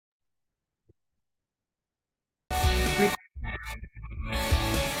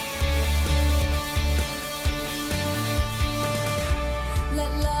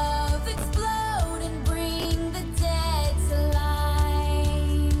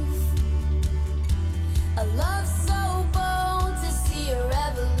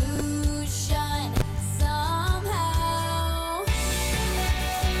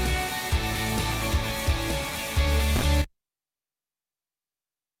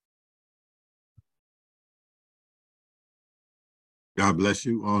God bless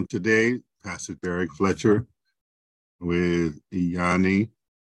you. On today, Pastor Derrick Fletcher with E'Yani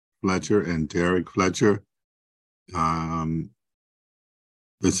Fletcher and Derrick Fletcher.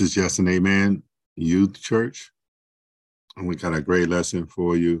 This is Yes and Amen Youth Church. And we got a great lesson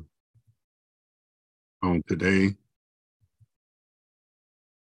for you on today.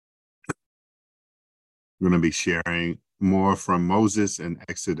 We're going to be sharing more from Moses and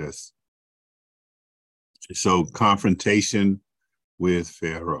Exodus. So, confrontation with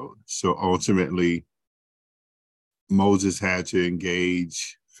Pharaoh. So ultimately, Moses had to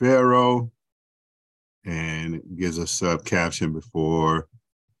engage Pharaoh, and it gives a sub-caption before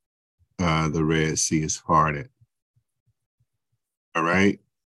the Red Sea is parted. All right.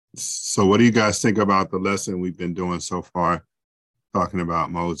 So what do you guys think about the lesson we've been doing so far, talking about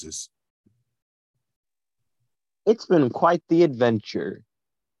Moses? It's been quite the adventure.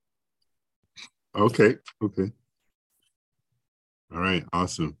 Okay. All right,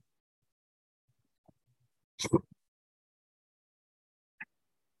 awesome.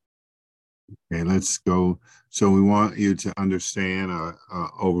 Okay, let's go. So we want you to understand an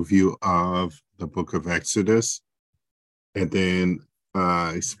overview of the book of Exodus, and then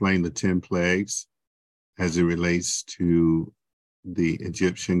explain the 10 plagues as it relates to the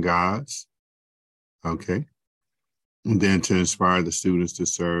Egyptian gods. Okay. And then to inspire the students to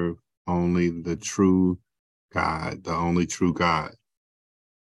serve only the true God, the only true God.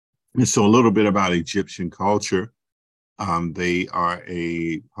 And so a little bit about Egyptian culture. They are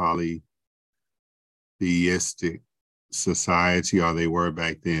a polytheistic society, or they were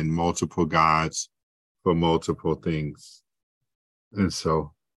back then, multiple gods for multiple things. And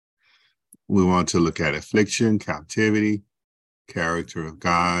so we want to look at affliction, captivity, character of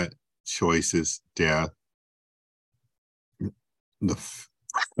God, choices, death, the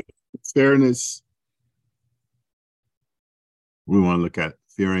fairness. We want to look at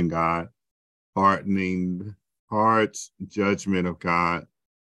fearing God, hardening hearts, judgment of God,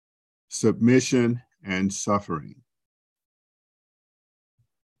 submission, and suffering.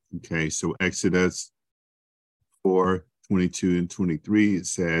 Okay, so Exodus 4:22 and 23, it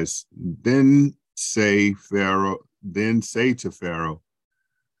says, Then say to Pharaoh,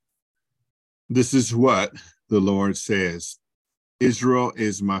 this is what the Lord says, Israel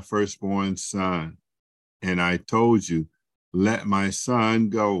is my firstborn son, and I told you, let my son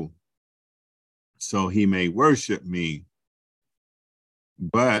go, so he may worship me.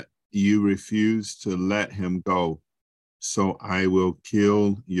 But you refuse to let him go, so I will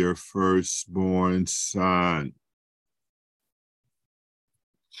kill your firstborn son.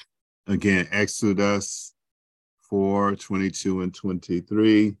 Again, Exodus 4:22 and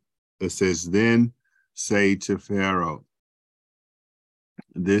 23, it says, Then say to Pharaoh,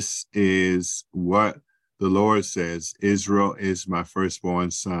 this is what the Lord says, Israel is my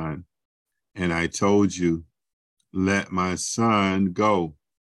firstborn son, and I told you, let my son go,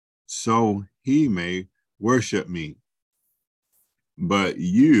 so he may worship me. But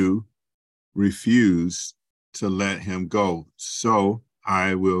you refuse to let him go, so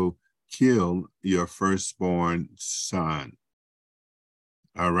I will kill your firstborn son.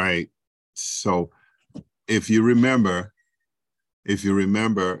 All right. So if you remember,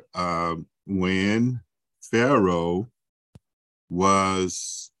 when Pharaoh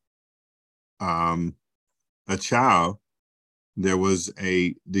was a child, there was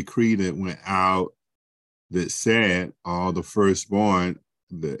a decree that went out that said all the firstborn,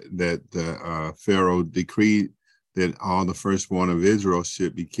 that Pharaoh decreed that all the firstborn of Israel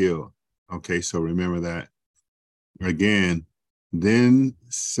should be killed. Okay, so remember that. Again, then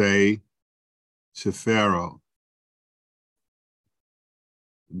say to Pharaoh,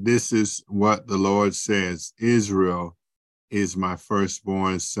 this is what the Lord says, Israel is my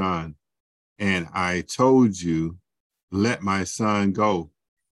firstborn son, and I told you, let my son go,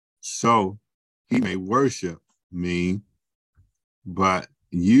 so he may worship me, but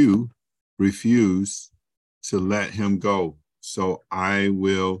you refuse to let him go, so I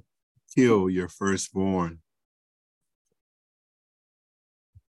will kill your firstborn.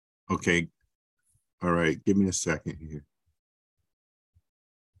 Okay, all right, give me a second here.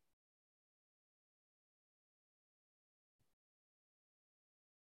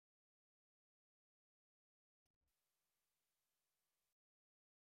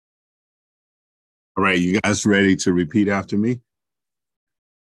 All right, you guys ready to repeat after me?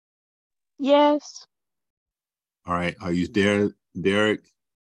 Yes. All right, are you there, Derrick?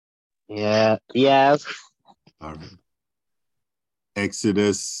 Yeah. Yes. All right.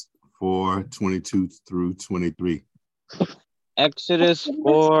 Exodus 4:22 through 23. Exodus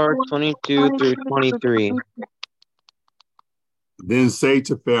 4:22 through 23. Then say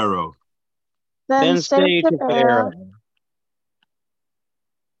to Pharaoh, Then Then say say to to Pharaoh, Pharaoh,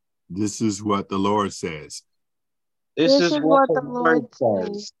 this is what the Lord says. this this is is what what the the Lord Lord says.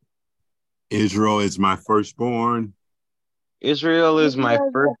 says. Israel is my firstborn. Israel is my Israel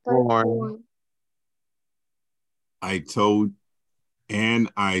is my firstborn, firstborn. I told, and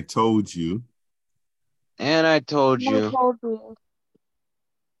I told you, and I told And I you, told you,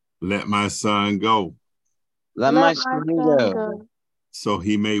 let my son go, let my let my son son go, go, so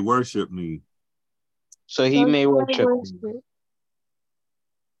he may worship me. so he so he may may worship me. worship.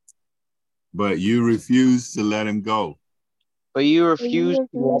 But you refuse to let him go. But you But you refuse to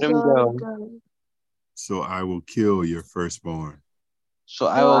let refuse to him let him go, go. So I will kill your firstborn. so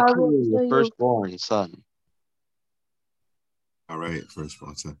I So will I kill will your kill you. firstborn son. All right,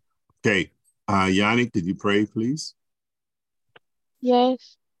 firstborn son. Okay. Yanni, could you pray, please?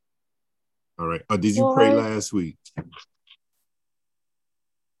 Yes, All right. Or did you pray Lord, last week?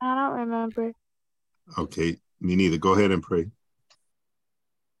 I don't remember. Okay. Me neither. Go ahead and pray.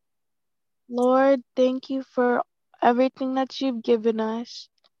 Lord, thank you for everything that you've given us.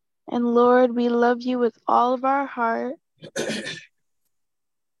 And Lord, we love you with all of our heart.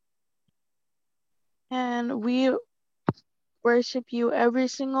 And we worship you every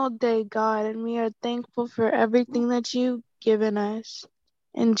single day, God. And we are thankful for everything that you've given us.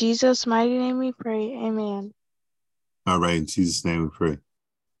 In Jesus' mighty name we pray. Amen. All right. In Jesus' name we pray.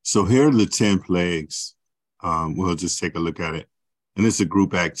 So here are the 10 plagues. We'll just take a look at it. And it's a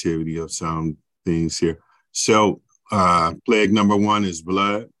group activity of some things here. So plague number 1 is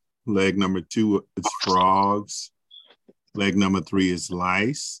blood. Plague number 2 is frogs. Plague number 3 is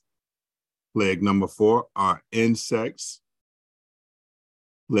lice. Plague number 4 are insects.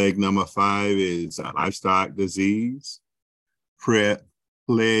 Plague number 5 is livestock disease.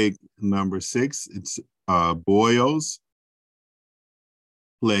 Plague number 6, it's boils.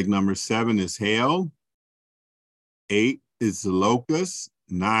 Plague number 7 is hail. 8 is locust.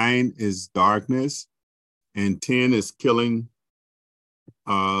 9 is darkness. And 10 is killing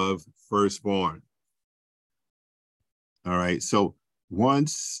of firstborn. All right. So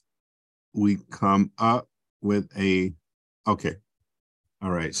once we come up with okay.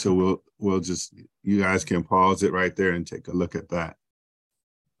 All right. So we'll just, you guys can pause it right there and take a look at that.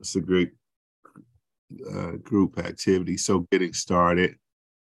 It's a great group activity. So getting started.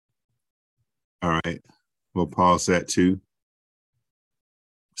 All right. We'll pause that too,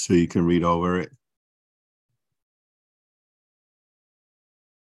 so you can read over it.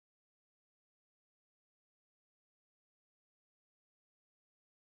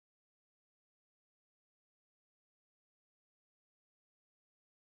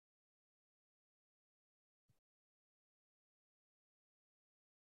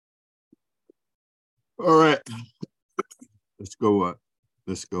 All right. Let's go up.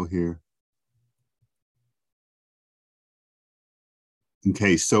 Let's go here.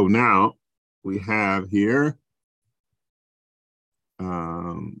 Okay, so now we have here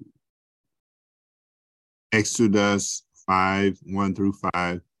Exodus 5, 1 through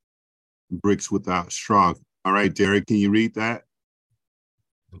 5, bricks without straw. All right, Derrick, can you read that?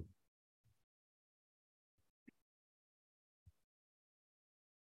 All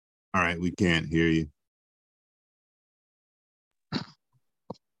right, we can't hear you.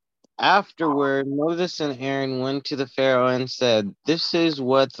 Afterward, Moses and Aaron went to the Pharaoh and said, this is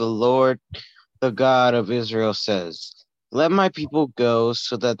what the Lord, the God of Israel says. Let my people go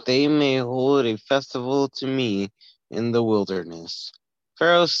so that they may hold a festival to me in the wilderness.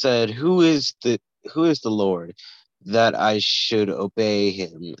 Pharaoh said, who is the Lord, that I should obey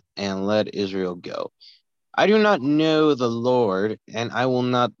him and let Israel go? I do not know the Lord, and I will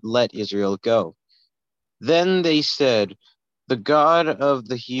not let Israel go. Then they said, the God of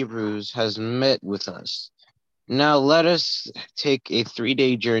the Hebrews has met with us. Now let us take a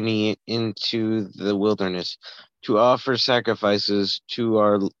 3-day journey into the wilderness to offer sacrifices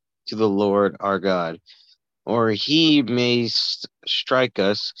to the Lord our God, or he may strike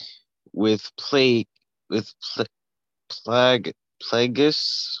us with plagues,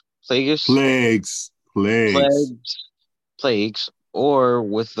 Plagues. plagues, or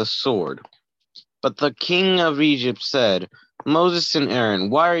with the sword. But the king of Egypt said, Moses and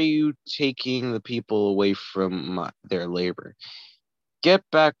Aaron, why are you taking the people away from their labor? Get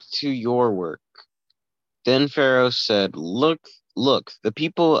back to your work. Then Pharaoh said, look, the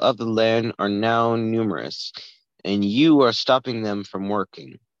people of the land are now numerous, and you are stopping them from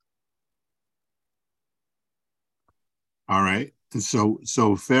working. All right.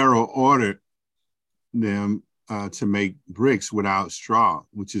 So Pharaoh ordered them to make bricks without straw,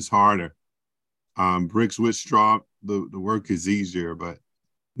 which is harder. Bricks with straw the work is easier, but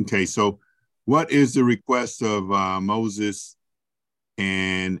okay. So what is the request of Moses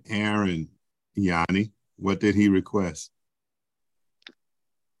and Aaron, Yanni? What did he request?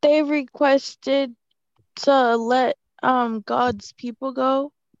 They requested to let God's people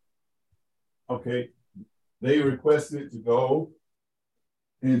go. Okay. They requested to go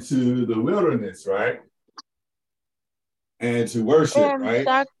into the wilderness, right? And to worship, And right?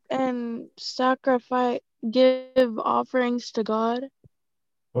 sacrifice, give offerings to God.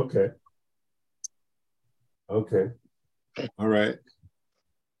 Okay. Okay. All right.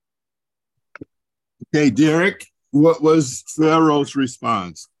 Okay, Derrick, what was Pharaoh's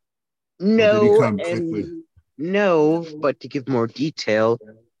response? Or did he No, come quickly? and no, but to give more detail,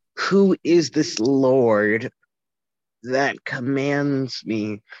 who is this Lord that commands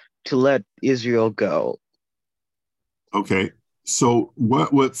me to let Israel go? Okay. So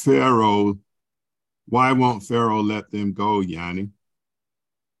what would Pharaoh, why won't Pharaoh let them go, Yanni?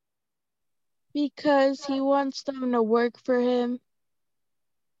 Because he wants them to work for him.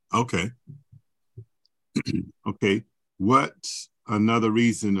 Okay. Okay. What's another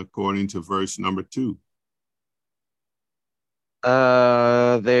reason according to verse number 2?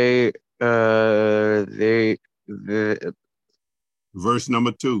 They, the, Verse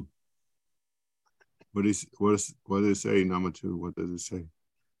number 2. What does it say, number 2? What does it say?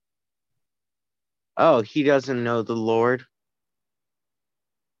 oh, he doesn't know the Lord.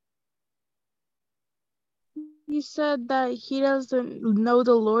 He said that he doesn't know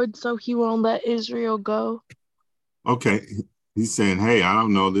the Lord, so he won't let Israel go. Okay. He's saying, hey, I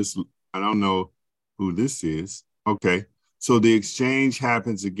don't know this. I don't know who this is. Okay. So the exchange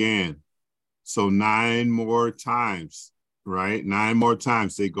happens again. So 9 more times, right? 9 more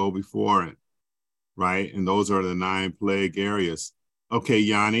times they go before it, right? And those are the 9 plague areas. Okay,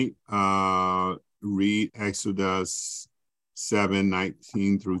 Yanni, read Exodus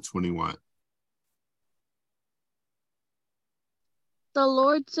 7:19 through 21. The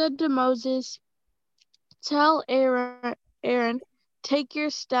Lord said to Moses, tell Aaron, take your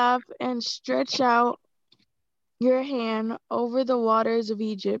staff and stretch out your hand over the waters of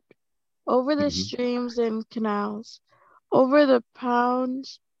Egypt, over the Mhm. streams and canals, over the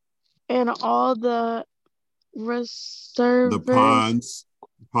ponds and all the The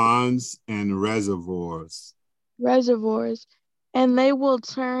ponds and reservoirs, and they will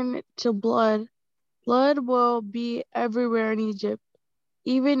turn to blood. Blood will be everywhere in Egypt,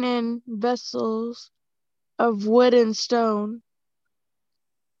 even in vessels of wood and stone.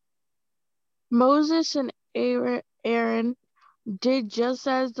 Moses and Aaron did just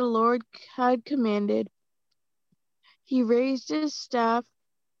as the Lord had commanded. He raised his staff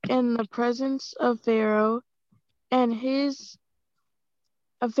in the presence of Pharaoh and his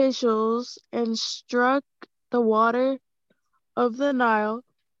officials and struck the water of the Nile,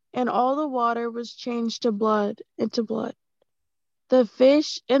 and all the water was changed into blood. The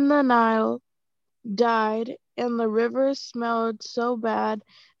fish in the Nile died, and the river smelled so bad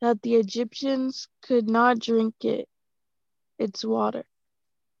that the Egyptians could not drink its water.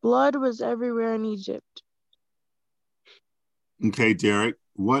 Blood was everywhere in Egypt. Okay, Derrick,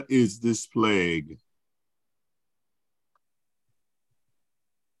 what is this plague?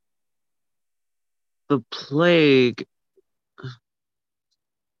 The plague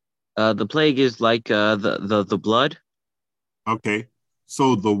is like the blood. Okay,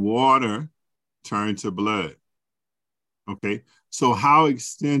 so the water turned to blood. Okay, so how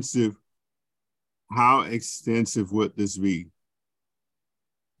extensive would this be,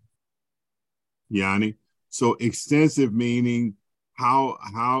 Yanni? So extensive meaning how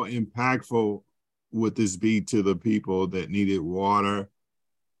impactful would this be to the people that needed water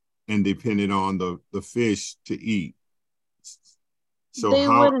and depended on the fish to eat? So They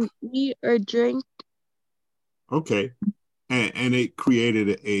how wouldn't eat or drink. okay, and it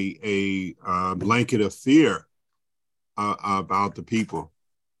created a blanket of fear about the people.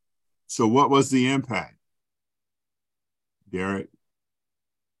 So what was the impact, Derrick?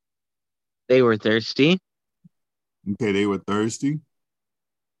 They were thirsty. Okay, they were thirsty.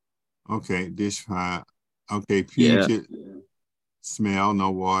 Okay, dish pie. Okay, Yeah. pungent smell,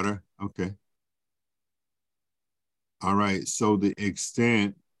 no water. Okay. All right. So the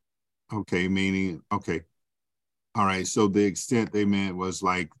extent, okay, meaning, okay. All right. So the extent they meant was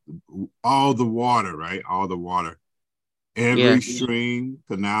like all the water, right? All the water. Yeah. Every stream,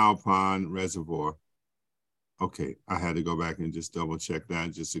 canal, pond, reservoir. Okay. I had to go back and just double check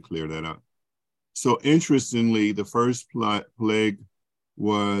that just to clear that up. So interestingly, the first plague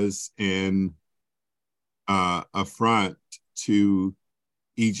was an affront to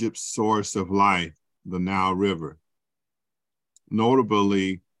Egypt's source of life, the Nile River.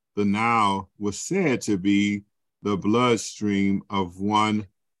 Notably, the Nile was said to be the bloodstream of one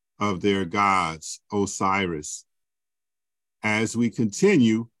of their gods, Osiris. As we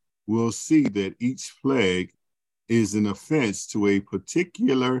continue, we'll see that each plague is an offense to a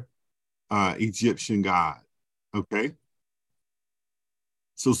particular Egyptian god. Okay?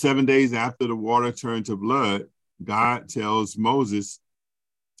 So 7 days after the water turned to blood, God tells Moses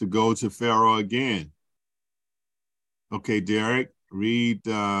to go to Pharaoh again. Okay, Derrick, read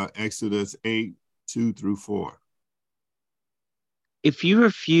Exodus 8, 2 through 4. If you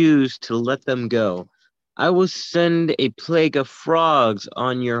refuse to let them go, I will send a plague of frogs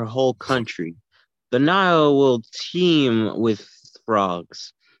on your whole country. The Nile will teem with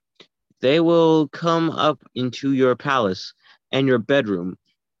frogs. They will come up into your palace and your bedroom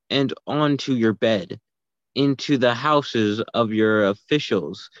and onto your bed, into the houses of your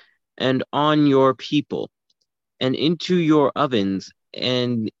officials and on your people, and into your ovens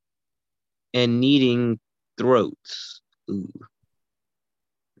and kneading throats. Ooh.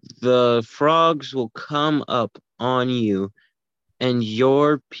 The frogs will come up on you and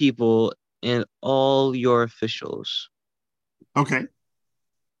your people and all your officials. Okay.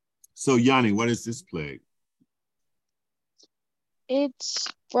 So, Yanni, what is this plague? It's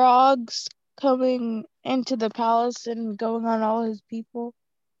frogs coming into the palace and going on all his people.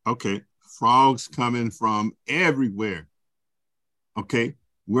 Okay. Frogs coming from everywhere. Okay.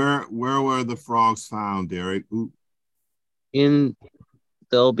 Where were the frogs found, Derrick? Ooh.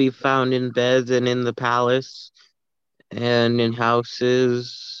 They'll be found in beds and in the palace and in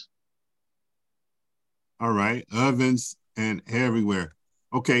houses. All right. Ovens and everywhere.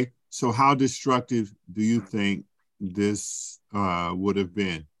 Okay. So how destructive do you think this would have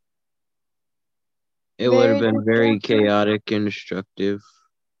been? It would have Very been very destructive. chaotic and destructive.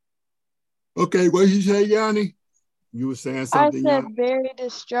 Okay. What did you say, Yanni? You were saying I something, said Yanni? very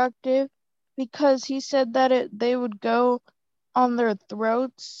destructive because he said that they would go on their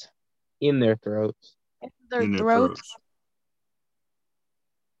throats. In their throats. Their In their throats. throats.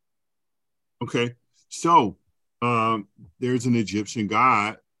 Okay. So there's an Egyptian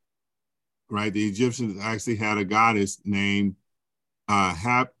god, right? The Egyptians actually had a goddess named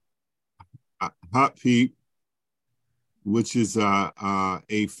Hapep, which is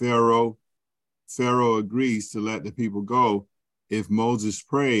a pharaoh. Pharaoh agrees to let the people go if Moses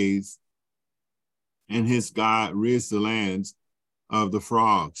prays and his God rids the lands of the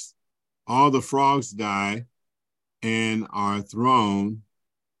frogs. All the frogs die and are thrown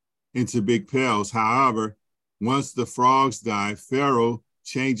into big pails. However, once the frogs die, Pharaoh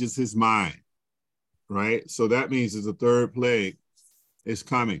changes his mind, right? So that means there's a third plague is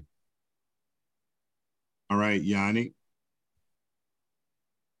coming. All right, Yanni.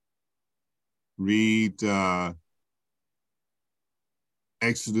 Read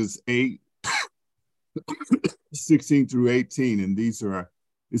Exodus 8, 16 through 18. And it's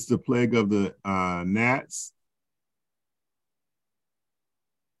the plague of the gnats.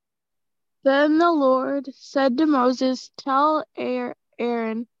 Then the Lord said to Moses, "Tell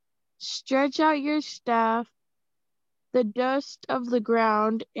Aaron, stretch out your staff, the dust of the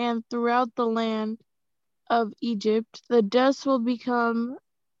ground, and throughout the land of Egypt, the dust will become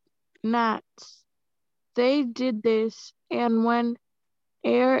gnats." They did this, and when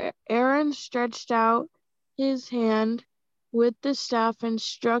Aaron stretched out his hand with the staff and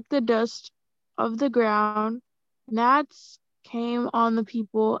struck the dust of the ground, gnats came on the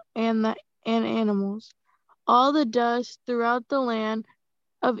people and animals. All the dust throughout the land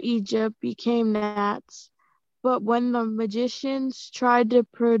of Egypt became gnats. But when the magicians tried to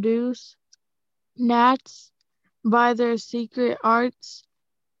produce gnats by their secret arts,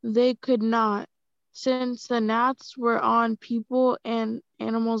 they could not, since the gnats were on people and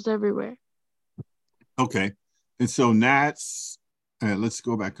animals everywhere. Okay. And so gnats, let's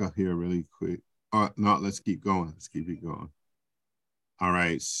go back up here really quick. No, let's keep going. Let's keep it going. All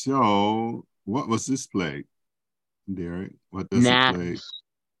right. So what was this plague, Derrick? What does a plague? Gnats.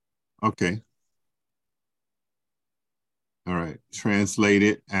 Okay. All right. Translate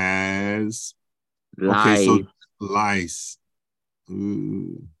it as, okay, Lice. so lice.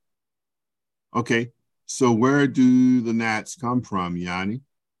 Ooh. Okay. So where do the gnats come from, Yanni?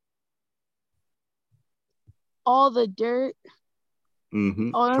 All the dirt, all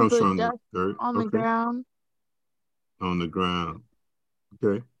of Comes the from the dust dirt. on the Okay. ground. On the ground.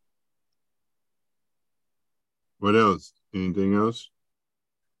 Okay. What else? Anything else?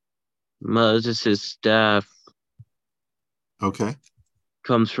 Moses' staff Okay.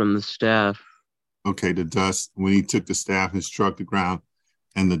 comes from the staff. Okay. The dust, when he took the staff and struck the ground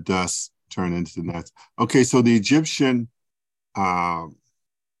and the dust turned into the gnats. Okay. So the Egyptian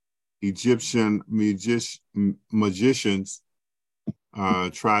Egyptian magicians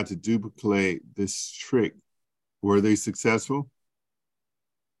tried to duplicate this trick. Were they successful?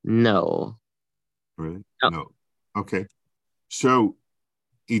 No. Really? No. No. Okay. So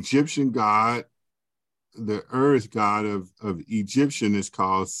Egyptian god, the earth god of Egyptian is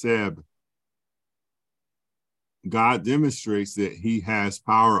called Seb. God demonstrates that he has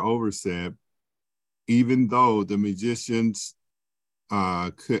power over Seb, even though the magicians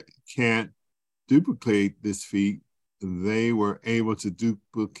can't duplicate this feat. They were able to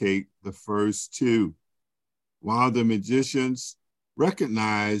duplicate the first two. While the magicians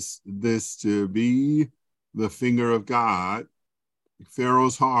recognized this to be the finger of God,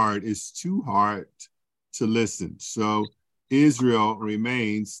 Pharaoh's heart is too hard to listen. So Israel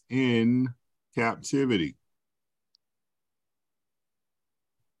remains in captivity.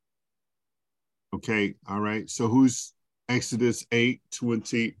 Okay, all right. So who's Exodus 8,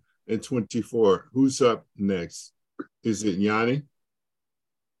 20, and 24? Who's up next? Is it Yanni?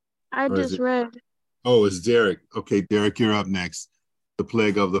 I Or is just it? read. Oh, it's Derrick. Okay, Derrick, you're up next. The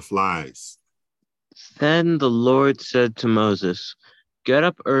plague of the flies. Then the Lord said to Moses, "Get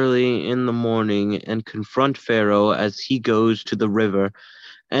up early in the morning and confront Pharaoh as he goes to the river,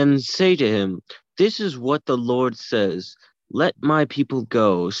 and say to him, 'This is what the Lord says: Let my people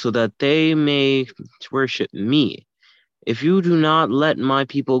go, so that they may worship me. If you do not let my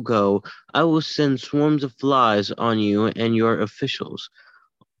people go, I will send swarms of flies on you and your officials,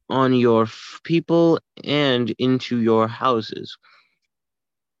 on your people, and into your houses.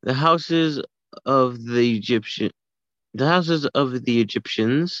 The houses of the Egyptian, the houses of the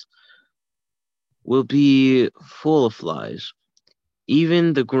Egyptians will be full of flies.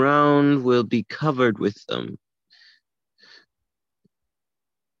 Even the ground will be covered with them.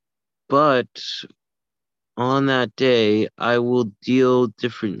 But on that day I will deal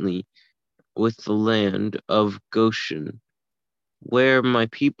differently with the land of Goshen, where my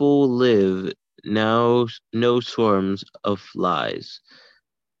people live. Now no swarms of flies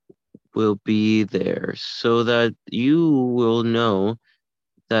will be there, so that you will know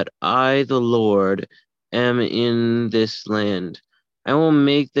that I, the Lord, am in this land. I will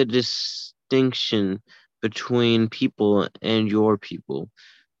make the distinction between people and your people.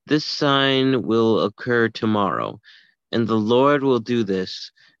 This sign will occur tomorrow, and the Lord will do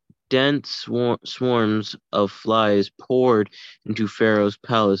this. Dense swarms of flies poured into Pharaoh's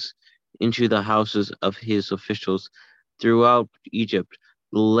palace, into the houses of his officials. Throughout Egypt,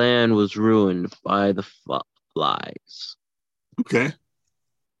 the land was ruined by the flies." Okay.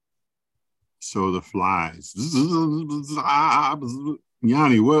 So the flies.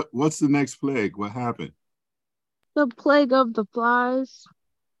 Yanni, what's the next plague? What happened? The plague of the flies.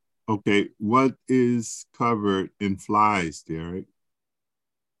 Okay, what is covered in flies, Derrick?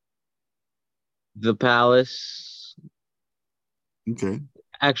 The palace, Okay.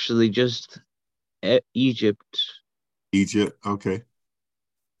 actually just Egypt. Egypt. Okay.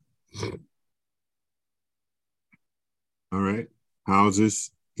 All right.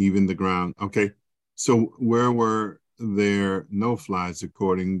 Houses, even the ground. Okay. So where were there no flies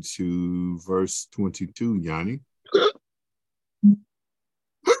according to verse 22, Yanni?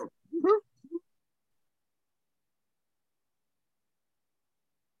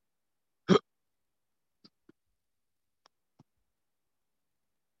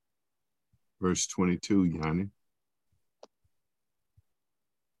 Verse 22, Yanni.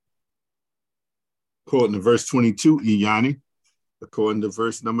 According to verse 22, E'Yani. According to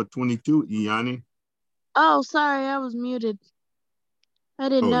verse number 22, E'Yani. Oh, sorry, I was muted. I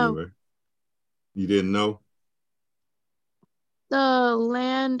didn't Oh, know. you didn't know? The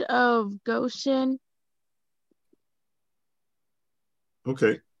land of Goshen.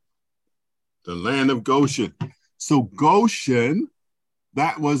 Okay. The land of Goshen. So Goshen,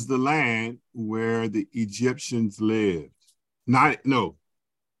 that was the land where the Egyptians lived. Not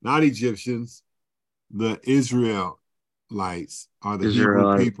Egyptians. The Israelites are the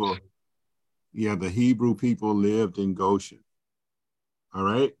Hebrew people. Israelites. Yeah, the Hebrew people lived in Goshen. All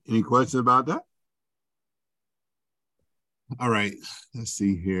right. Any questions about that? All right. Let's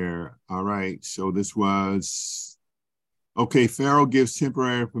see here. All right. So this was okay. Pharaoh gives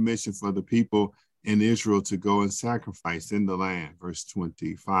temporary permission for the people in Israel to go and sacrifice in the land. Verse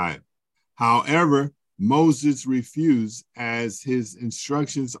 25. However, Moses refused, as his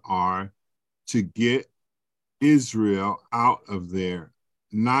instructions are to get Israel out of there,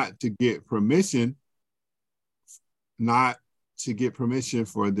 not to get permission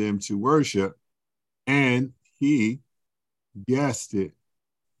for them to worship. And he guessed it.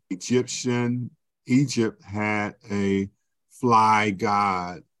 Egypt had a fly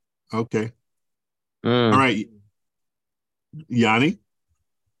god. Okay. Mm. All right, Yanni.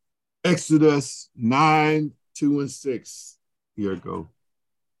 Exodus 9, 2 and 6. Here go.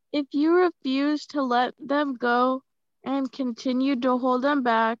 If you refuse to let them go and continue to hold them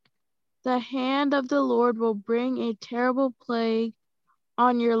back, the hand of the Lord will bring a terrible plague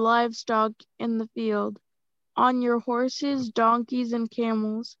on your livestock in the field, on your horses, donkeys, and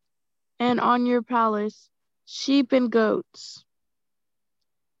camels, and on your palace, sheep and goats.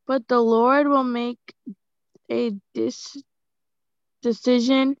 But the Lord will make a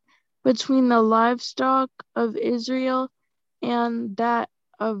decision between the livestock of Israel and that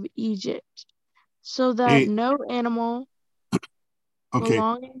of Egypt, so that Hey, no animal okay.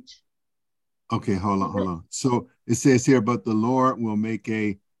 belonging Okay, hold to on, the hold on. So it says here, but the Lord will make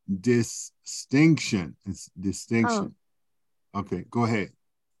a distinction. It's oh, distinction. Okay, go ahead.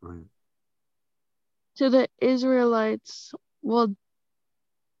 Go ahead. to the Israelites will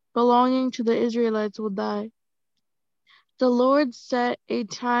belonging to the Israelites will die. The Lord set a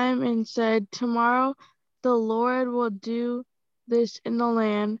time and said, tomorrow the Lord will do this in the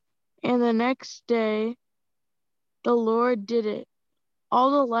land, and the next day the Lord did it.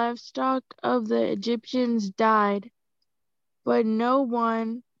 All the livestock of the Egyptians died, but no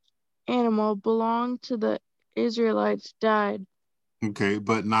one animal belonged to the Israelites died. Okay,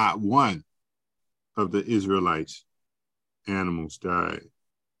 but not one of the Israelites' animals died.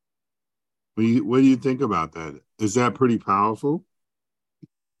 What do you think about that? Is that pretty powerful?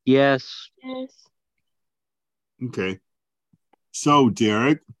 Yes, Yes. Okay. So,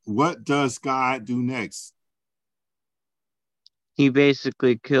 Derek, what does God do next? he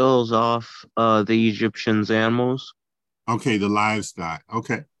basically kills off the Egyptians' animals. Okay, the livestock.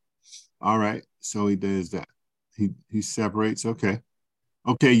 Okay. All right. So he does that. He separates. Okay.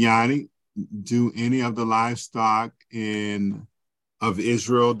 Okay, Yanni, do any of the livestock in of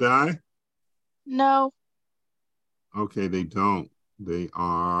Israel die? No. Okay, they don't. They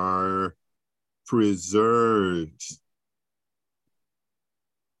are preserved.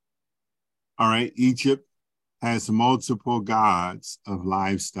 All right, Egypt has multiple gods of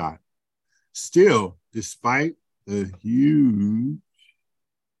livestock. Still, despite the huge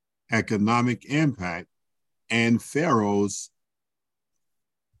economic impact and Pharaoh's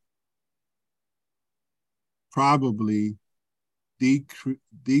probably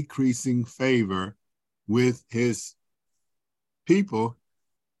decreasing favor with his people,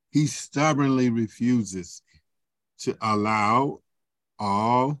 he stubbornly refuses to allow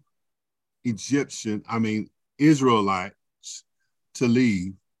all Israelites to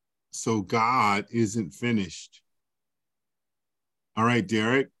leave. So God isn't finished. All right,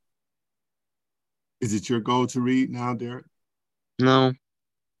 Derek, is it your goal to read now, Derek? No,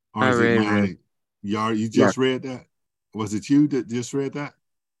 Or I is it read it. Yanni? You Yes. just read that? Was it you that just read that?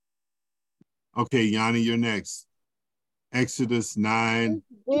 Okay, Yanni, you're next. Exodus 9.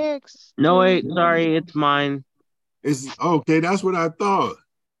 Derek's No, turn. wait, sorry, it's mine. It's okay, that's what I thought.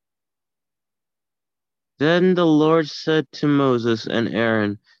 Then the Lord said to Moses and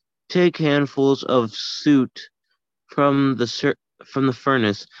Aaron, take handfuls of soot from from the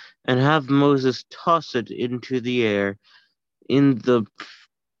furnace, and have Moses toss it into the air in the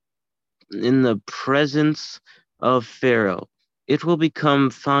presence of Pharaoh. It will become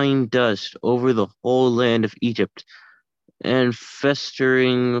fine dust over the whole land of Egypt, and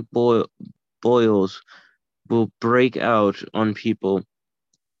festering boils will break out on people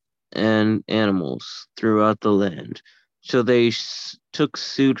and animals throughout the land. So they took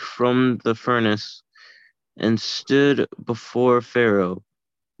soot from the furnace and stood before Pharaoh.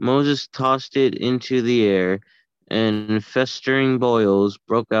 Moses tossed it into the air, and festering boils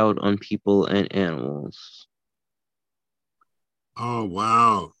broke out on people and animals. Oh,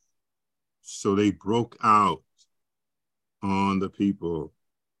 wow. So they broke out on the people.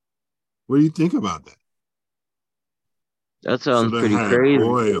 What do you think about that? That So sounds they pretty had crazy.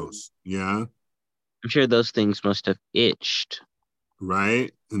 boils, yeah, I'm sure those things must have itched.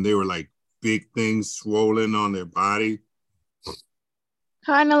 right? And they were like big things swollen on their body.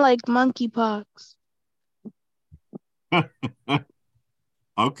 Kind of like monkeypox.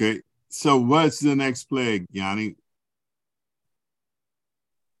 Okay. So what's the next plague, Yanni?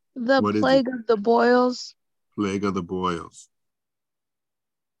 The What is it? plague of the boils. Plague of the boils.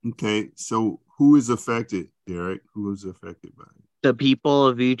 Okay. So who is affected, Derek? Who is affected by it? The people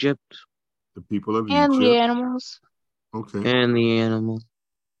of Egypt The people of And the Egypt. animals. Okay. and the animals.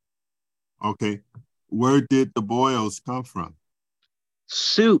 Okay. Where did the boils come from?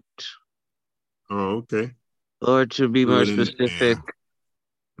 Soot. Oh, okay. Or to be more Good in the specific, air. Okay.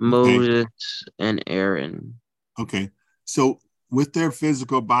 Moses and Aaron. Okay. So with their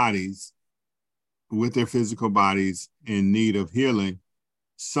physical bodies, in need of healing,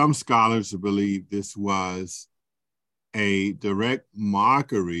 some scholars believe this was a direct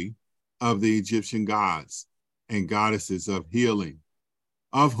mockery of the Egyptian gods and goddesses of healing,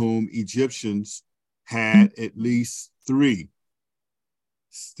 of whom Egyptians had at least three.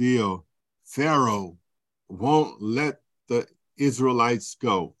 Still, Pharaoh won't let the Israelites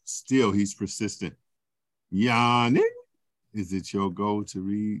go. Still, he's persistent. E'Yani, is it your goal to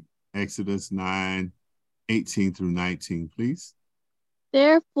read Exodus 9:18 through 19, please?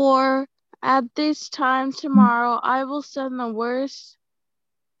 Therefore, at this time tomorrow, I will send the worst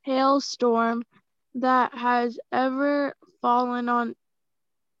hailstorm that has ever fallen on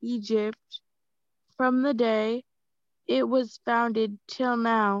Egypt from the day it was founded till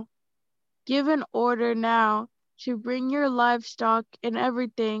now. Give an order now to bring your livestock and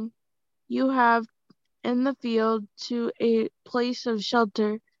everything you have in the field to a place of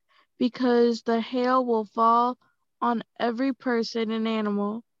shelter, because the hail will fall on every person and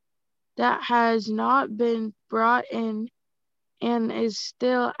animal that has not been brought in and is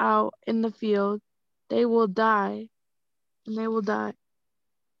still out in the field. They will die, and they will die.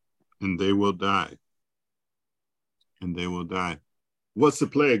 And they will die. And they will die. What's the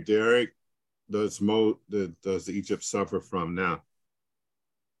plague, Derrick? Does Egypt suffer from now?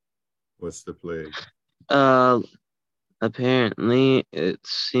 What's the plague? Apparently, it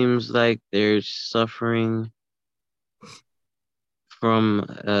seems like they're suffering from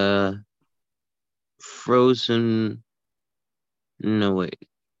frozen. No, wait.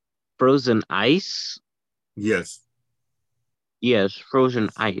 Frozen ice? Yes. Yes, frozen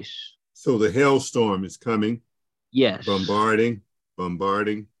ice. So the hailstorm is coming. Yes. Bombarding,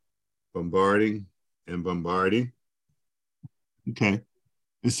 bombarding, bombarding, and bombarding. Okay.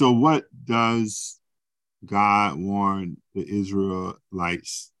 And so what does God warn the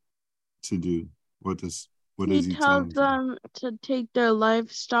Israelites to do? What He does he tell tells them to take their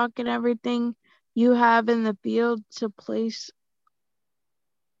livestock and everything you have in the field to place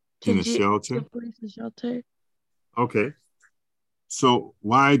in a shelter? to place a shelter. Okay. So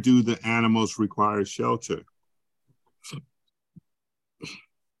why do the animals require shelter?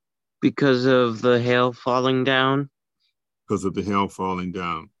 Because of the hail falling down, Because of the hail falling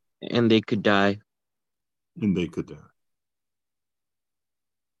down, and they could die. and they could die.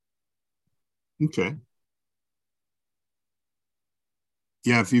 Okay.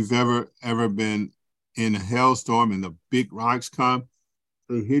 Yeah, if you've ever been in a hailstorm and the big rocks come,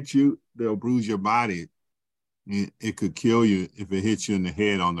 they hit you, they'll bruise your body. It could kill you if it hits you in the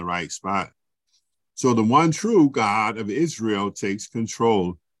head on the right spot. So the one true God of Israel takes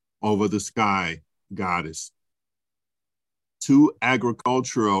control over the sky goddess, two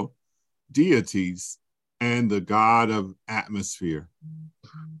agricultural deities, and the god of atmosphere.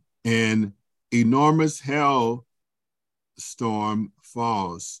 An enormous hailstorm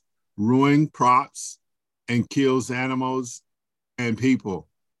falls, ruining crops and kills animals and people.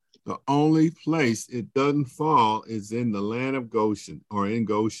 The only place it doesn't fall is in the land of Goshen, or in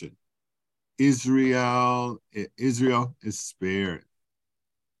Goshen. Israel is spared.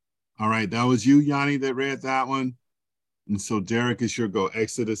 All right, that was you, Yanni, that read that one. And so Derrick, is your go.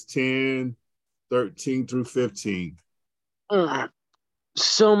 Exodus 10:13 through 15.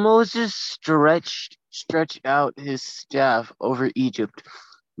 So Moses stretched out his staff over Egypt.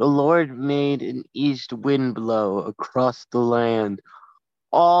 The Lord made an east wind blow across the land.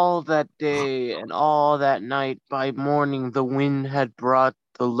 All that day and all that night, by morning, the wind had brought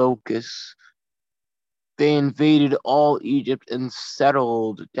the locusts. They invaded all Egypt and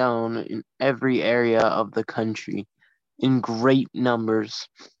settled down in every area of the country in great numbers.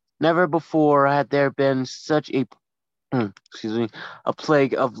 Never before had there been such a a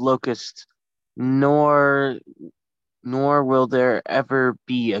plague of locusts, nor will there ever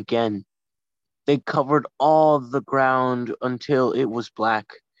be again. They covered all the ground until it was black.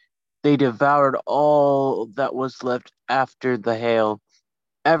 They devoured all that was left after the hail,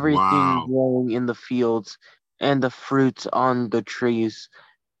 everything Wow. growing in the fields and the fruits on the trees.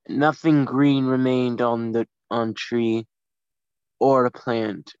 Nothing green remained on tree or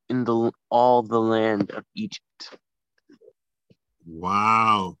plant in all the land of Egypt.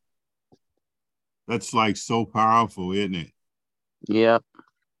 Wow. That's like so powerful, isn't it? Yep.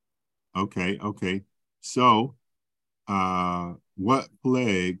 Okay. So, what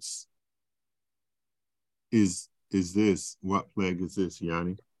plagues is this? What plague is this,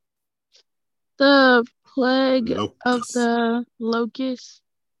 Yanni? The plague of Locust. the locust.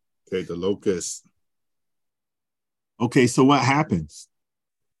 Okay, the locust. Okay, so what happens?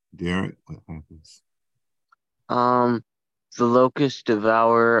 Derrick, what happens? The locusts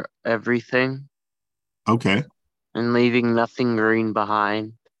devour everything Okay. and leaving nothing green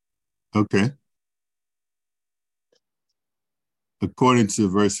behind. Okay. According to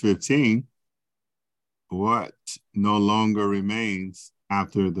verse 15, what no longer remains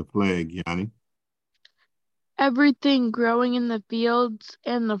after the plague, Yanni? Everything growing in the fields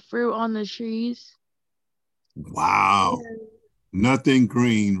and the fruit on the trees. Wow. Nothing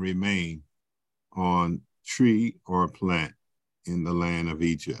green remained on tree or plant in the land of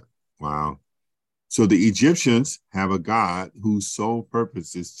Egypt. Wow. So the Egyptians have a God whose sole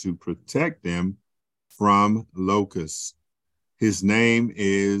purpose is to protect them from locusts. His name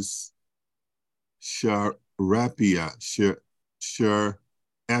is Sharapia.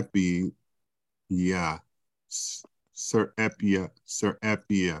 Sharapia.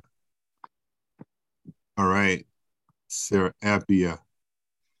 Serapia. All right. Serapia.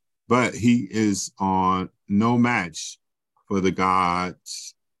 But he is on no match for the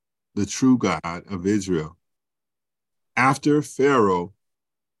true God of Israel. After Pharaoh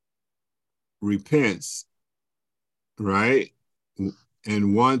repents, right?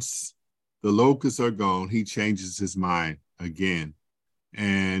 And once the locusts are gone, he changes his mind again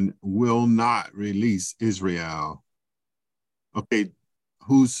and will not release Israel. Okay,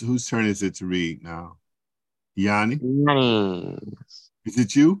 whose turn is it to read now? Yanni? Nice. Is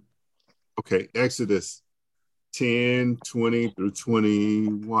it you? Okay, Exodus 10, 20 through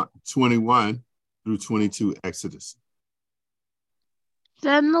 21 through 22, Exodus.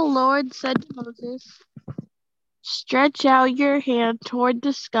 Then the Lord said to Moses, "Stretch out your hand toward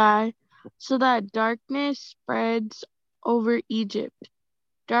the sky so that darkness spreads over Egypt,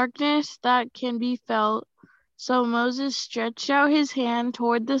 darkness that can be felt." So Moses stretched out his hand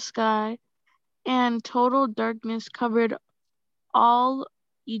toward the sky, and total darkness covered all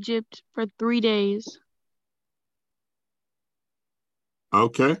Egypt for 3 days.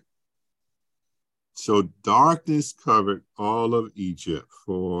 Okay. So darkness covered all of Egypt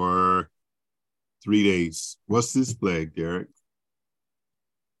for 3 days. What's this plague, Derrick?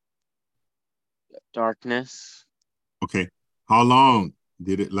 Darkness. Okay. How long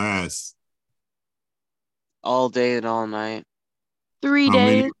did it last? All day and all night. 3 How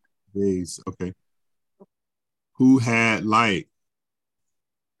many days. days? Okay. Who had light?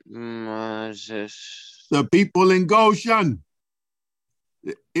 Moses. The people in Goshen,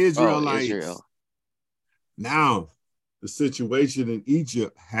 the Oh, Israelites. Israel. Now, the situation in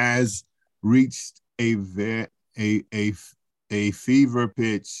Egypt has reached a fever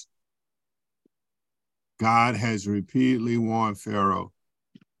pitch. God has repeatedly warned Pharaoh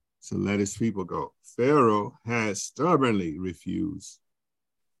to let his people go. Pharaoh has stubbornly refused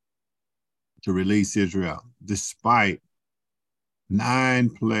to release Israel, despite 9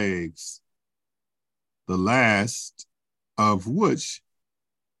 plagues, the last of which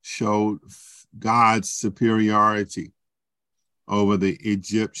showed God's superiority over the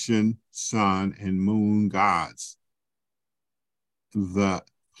Egyptian sun and moon gods. The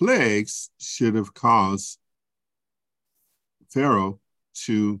plagues should have caused Pharaoh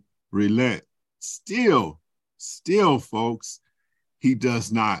to relent. Still, folks, he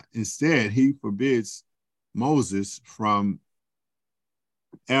does not. Instead, he forbids Moses from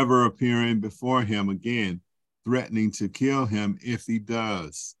ever appearing before him again, threatening to kill him if he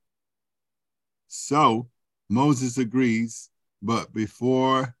does. So Moses agrees, but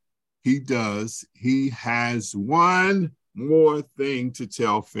before he does, he has one more thing to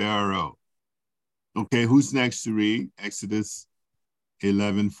tell Pharaoh. Okay, who's next to read? Exodus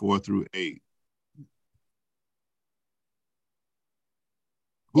 11, 4 through 8.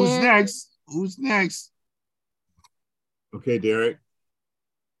 Who's Derrick. next? Who's next? Okay, Derrick.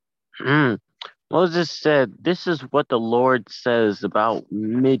 Moses said, "This is what the Lord says about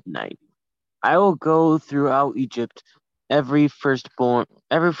midnight. I will go throughout Egypt. Every firstborn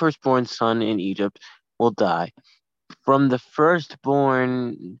son in Egypt will die. From the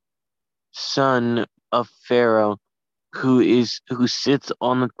firstborn son of Pharaoh, who sits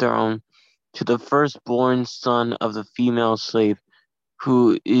on the throne, to the firstborn son of the female slave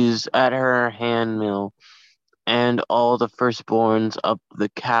who is at her handmill, and all the firstborns of the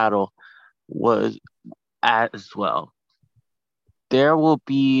cattle was as well. There will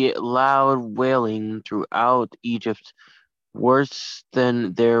be loud wailing throughout Egypt, worse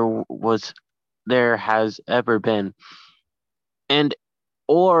than there has ever been, and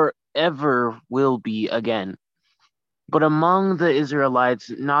or ever will be again. But among the Israelites,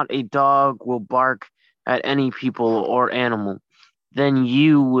 not a dog will bark at any people or animal. Then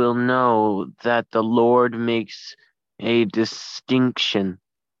you will know that the Lord makes a distinction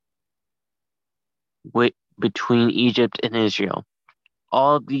between Egypt and Israel.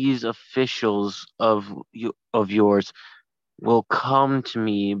 All these officials of yours will come to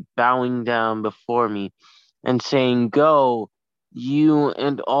me, bowing down before me, and saying, "Go, you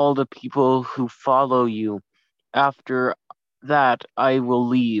and all the people who follow you." After that, I will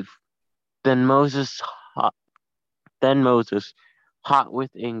leave. Then Moses, hot, then Moses, hot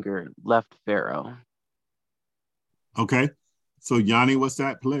with anger, left Pharaoh. Okay. So Yanni, what's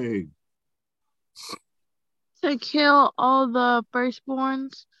that plague? To kill all the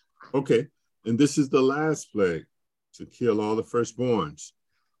firstborns. Okay. And this is the last plague, to kill all the firstborns.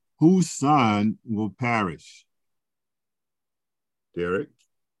 Whose son will perish? Derrick?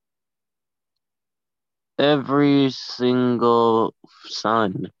 Every single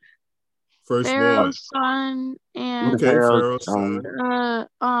son. Firstborn. Pharaoh's son and Okay, Pharaoh's son.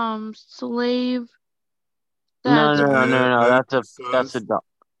 slave No, that's no, no, no, no. That's a sons. dog.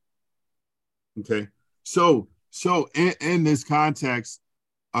 Okay. So in this context,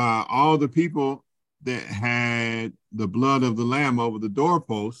 all the people that had the blood of the lamb over the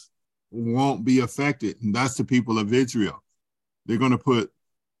doorpost won't be affected. And that's the people of Israel. They're going to put,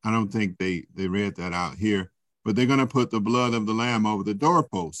 I don't think they read that out here, but they're going to put the blood of the lamb over the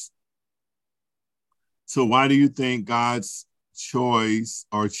doorpost. So why do you think God's choice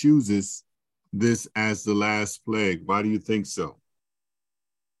or chooses this as the last plague? Why do you think so?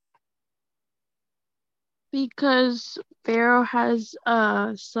 because Pharaoh has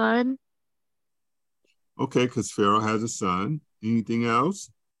a son. Okay, because Pharaoh has a son. Anything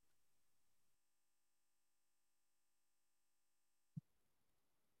else?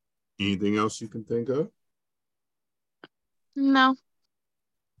 Anything else you can think of? No.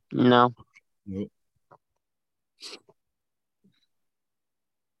 No. Nope.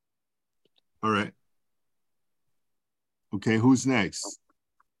 All right. Okay, who's next?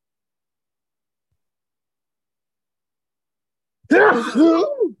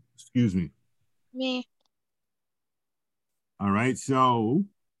 Excuse me. Me. All right, so,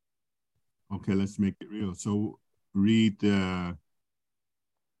 okay, let's make it real. So read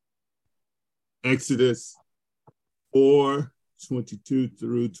Exodus 4:22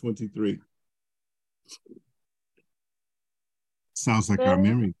 through 23. Sounds like our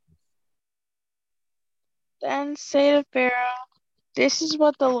memory. Then say to Pharaoh, "This is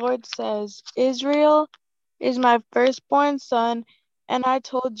what the Lord says: Israel is my firstborn son, and I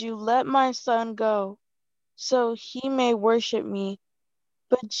told you, 'Let my son go, so he may worship me.'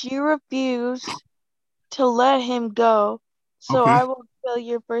 But you refused to let him go, so Okay, I will kill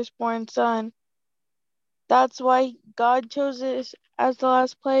your firstborn son." That's why God chose this as the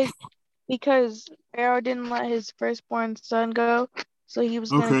last plague, because Pharaoh didn't let his firstborn son go, so he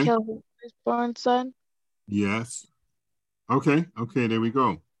was going to okay, kill his firstborn son. yes. Okay, there we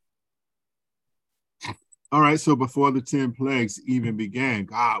go. All right, so before the 10 plagues even began,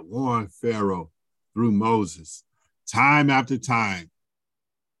 God warned Pharaoh through Moses. Time after time,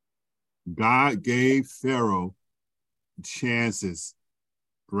 God gave Pharaoh chances,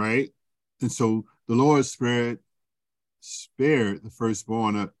 right? And so the Lord spared the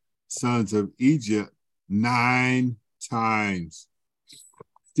firstborn of sons of Egypt 9 times.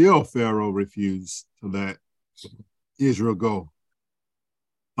 Still, Pharaoh refused to let Israel go.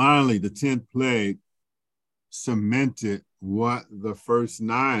 Finally, the 10th plague cemented what the first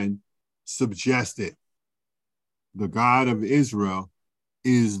 9 suggested. The God of Israel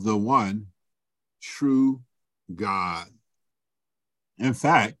is the one true God. In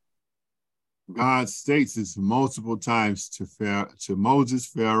fact, God states this multiple times to Moses,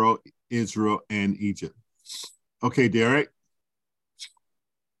 Pharaoh, Israel, and Egypt. Okay, Derrick.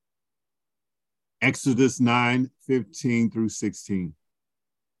 Exodus 9:15 through 16.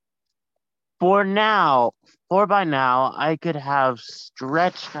 For by now, I could have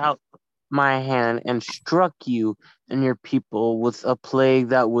stretched out my hand and struck you and your people with a plague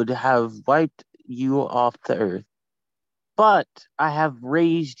that would have wiped you off the earth. But I have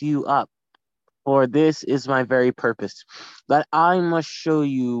raised you up, for this is my very purpose, that I must show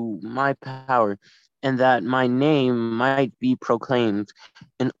you my power, and that my name might be proclaimed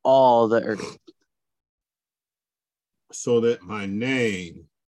in all the earth. So that my name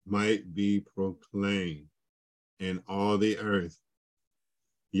might be proclaimed in all the earth.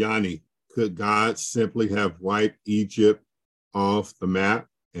 Yanni, could God simply have wiped Egypt off the map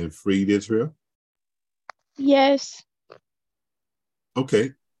and freed Israel? Yes.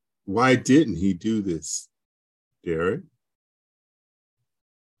 Okay, why didn't he do this, Derrick?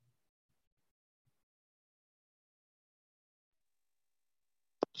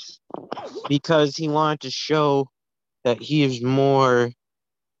 Because he wanted to show that he is more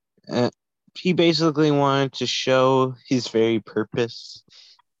He basically wanted to show his very purpose,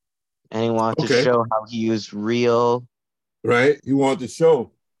 and he wanted to Okay. show how he is real. Right. He wanted to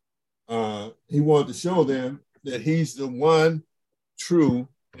show. He wanted to show them that he's the one true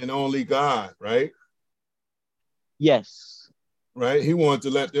and only God. Right. Yes. Right. He wanted to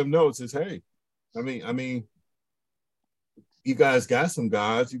let them know. Says, hey, I mean, you guys got some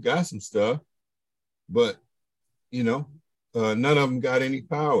gods, you got some stuff, but you know, none of them got any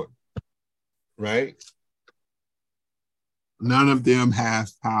power. Right. None of them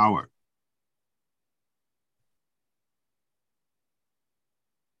have power.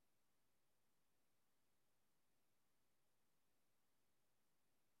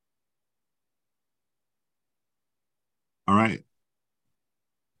 All right.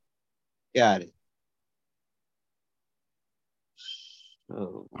 Got it.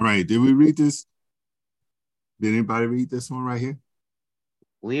 So All right. Did we read this? Did anybody read this one right here?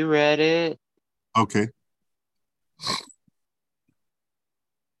 we read it. Okay.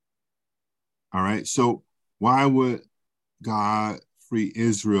 All right. So why would God free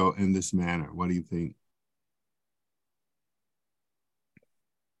Israel in this manner? What do you think?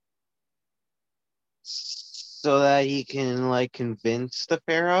 So that he can like convince the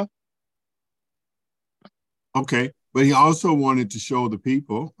Pharaoh. Okay. But he also wanted to show the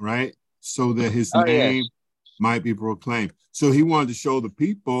people, right? So that his Oh name yes. might be proclaimed. So he wanted to show the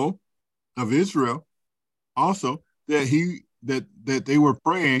people of Israel also that they were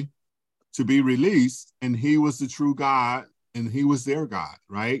praying to be released, and he was the true God, and he was their God,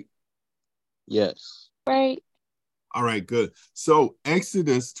 right? Yes. Right. All right, good. So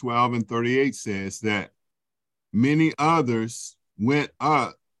Exodus 12 and 38 says that many others went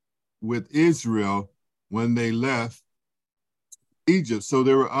up with Israel when they left Egypt. So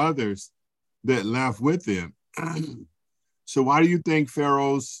there were others that left with them. So why do you think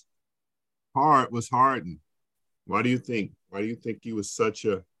Pharaoh's heart was hardened? Why do you think? Why do you think he was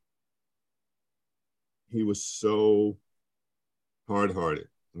so hard-hearted?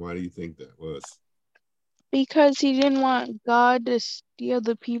 Why do you think that was? Because he didn't want God to steal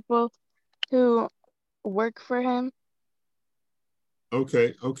the people who work for him.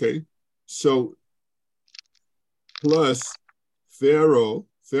 Okay. So plus Pharaoh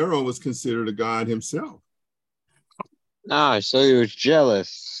was considered a god himself. Ah, so he was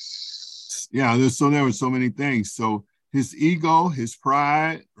jealous. Yeah, there were so many things. So his ego, his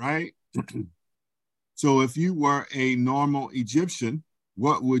pride, right? So if you were a normal Egyptian,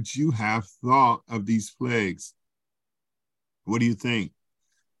 what would you have thought of these plagues? What do you think?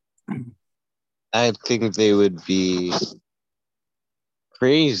 I think they would be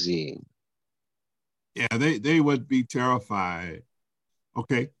crazy. Yeah, they would be terrified.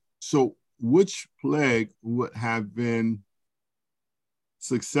 Okay, so which plague would have been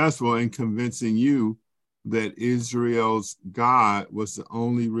successful in convincing you that Israel's God was the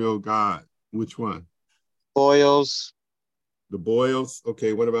only real God? Which one? Boils. The boils?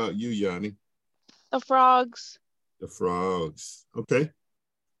 Okay, what about you, Yanni? The frogs. The frogs. Okay,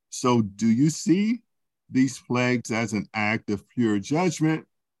 so do you see these plagues as an act of pure judgment,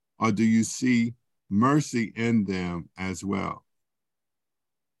 or do you see mercy in them as well?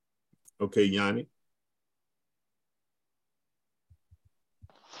 Okay, Yanni.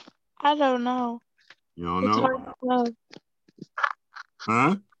 I don't know. You don't It's know? hard to tell.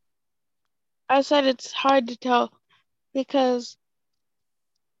 Huh? I said it's hard to tell because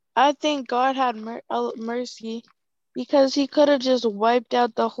I think God had mercy because he could have just wiped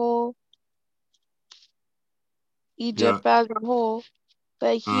out the whole Yeah. Egypt as a whole,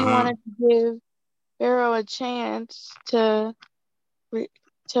 but he Uh-huh. wanted to give Pharaoh a chance re-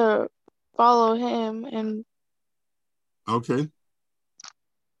 to follow him, and Okay.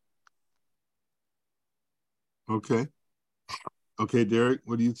 Okay. Okay, Derrick,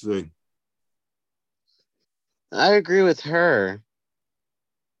 what do you say? I agree with her,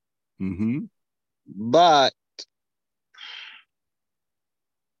 Mm-hmm. but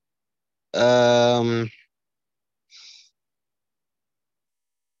um,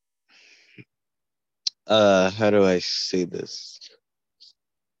 how do I say this?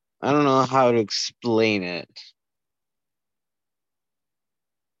 I don't know how to explain it,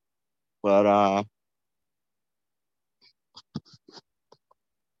 but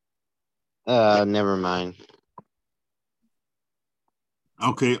never mind.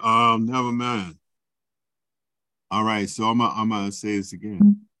 Okay, never mind. All right, so I'm gonna say this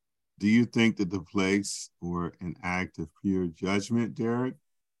again. Do you think that the plagues were an act of pure judgment, Derrick?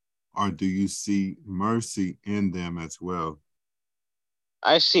 Or do you see mercy in them as well?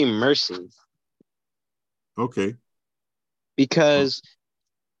 I see mercy Okay. Oh, because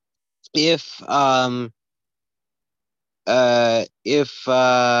if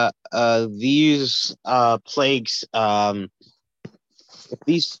these plagues if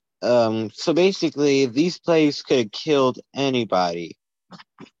these so basically these plagues could have killed anybody,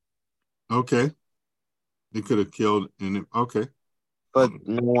 Okay. They could have killed and okay. but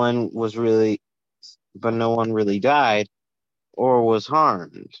no one really died or was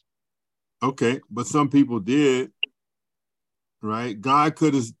harmed. Okay. But some people did, right? God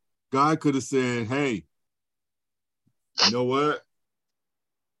could have said, hey, you know what?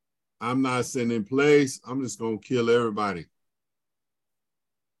 I'm not sending plagues. I'm just gonna kill everybody.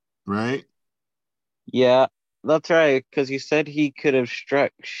 Right? Yeah, that's right, because he said he could have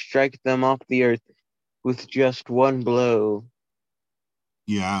strike them off the earth with just one blow.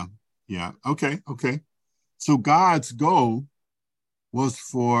 Yeah. Yeah. Okay. Okay. So God's goal was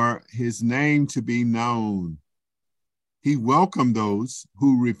for his name to be known. He welcomed those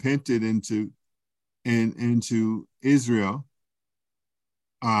who repented into Israel.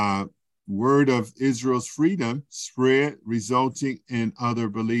 Word of Israel's freedom spread, resulting in other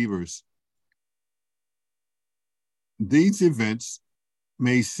believers. These events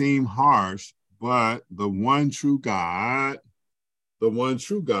may seem harsh, but the one true God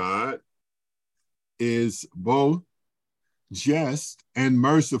is both just and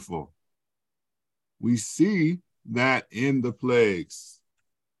merciful. We see that in the plagues.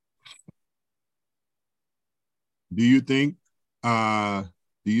 Do you think uh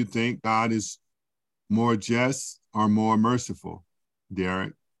do you think God is more just or more merciful,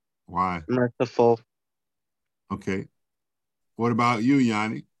 Derrick? Why? Merciful. Okay. What about you,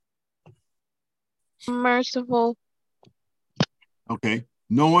 Yanni? Merciful. Okay.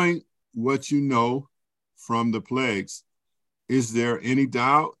 Knowing what you know from the plagues, is there any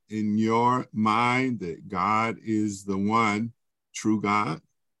doubt in your mind that God is the one true God?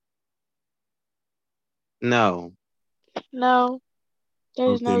 No,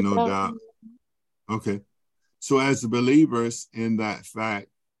 there's Okay, no no doubt. doubt. Okay. So, as believers in that fact,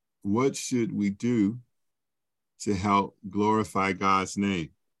 what should we do to help glorify God's name?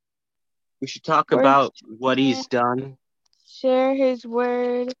 We should talk We're about what he's done. share his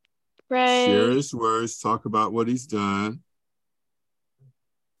word, Share pray. his words, talk about what he's done.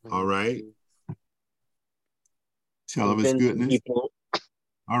 All right. Tell of his Convince goodness. people.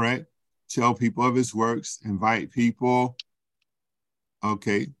 All right. Tell people of his works, invite people,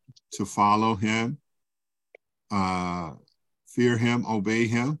 okay, to follow him, uh, fear him, obey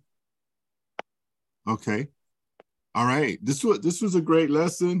him. Okay. All right. This was a great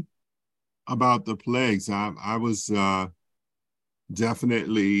lesson about the plagues. I was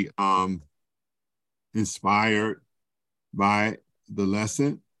definitely inspired by the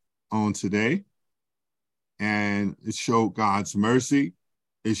lesson on today. And it showed God's mercy.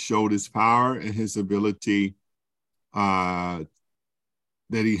 It showed his power and his ability uh,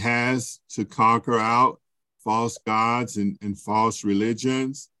 that he has to conquer out false gods and false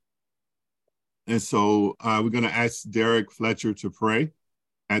religions. And so we're going to ask Derrick Fletcher to pray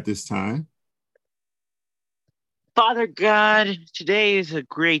at this time. Father God, today is a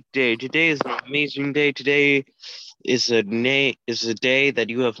great day. Today is an amazing day. Today is a day that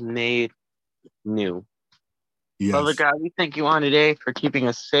you have made new. Father Yes. God, we thank you on today for keeping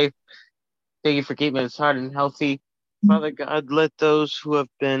us safe. Thank you for keeping us heart and healthy. Father God, let those who have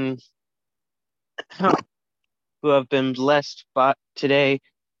been blessed by today,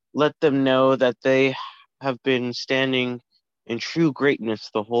 let them know that they have been standing in true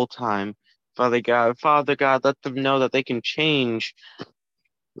greatness the whole time. Father God, let them know that they can change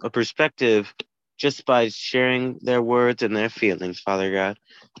a perspective just by sharing their words and their feelings, Father God.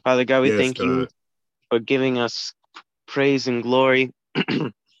 Father God, we Yes, thank you God. for giving us praise and glory,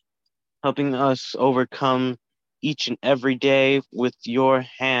 helping us overcome each and every day with your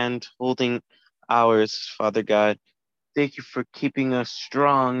hand holding ours, Father God. Thank you for keeping us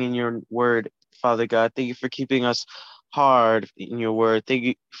strong in your word, Father God. Thank you for keeping us hard in your word. Thank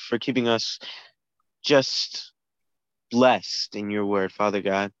you for keeping us just blessed in your word, Father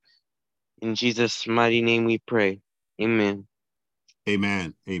God. In Jesus' mighty name we pray. Amen.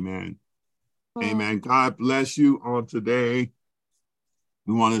 Amen. Amen. Amen. God bless you on today.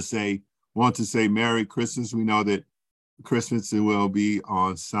 We want to say Merry Christmas. We know that Christmas will be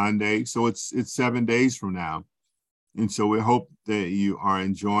on Sunday. So it's 7 days from now. And so we hope that you are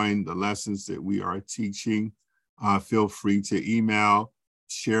enjoying the lessons that we are teaching. Feel free to email,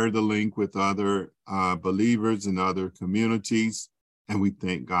 share the link with other believers and other communities. And we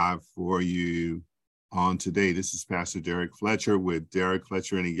thank God for you on today. This is Pastor Derrick Fletcher with Derrick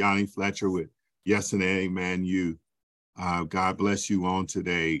Fletcher and E'Yani Fletcher with Yes and Amen You. God bless you on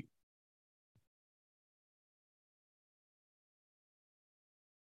today.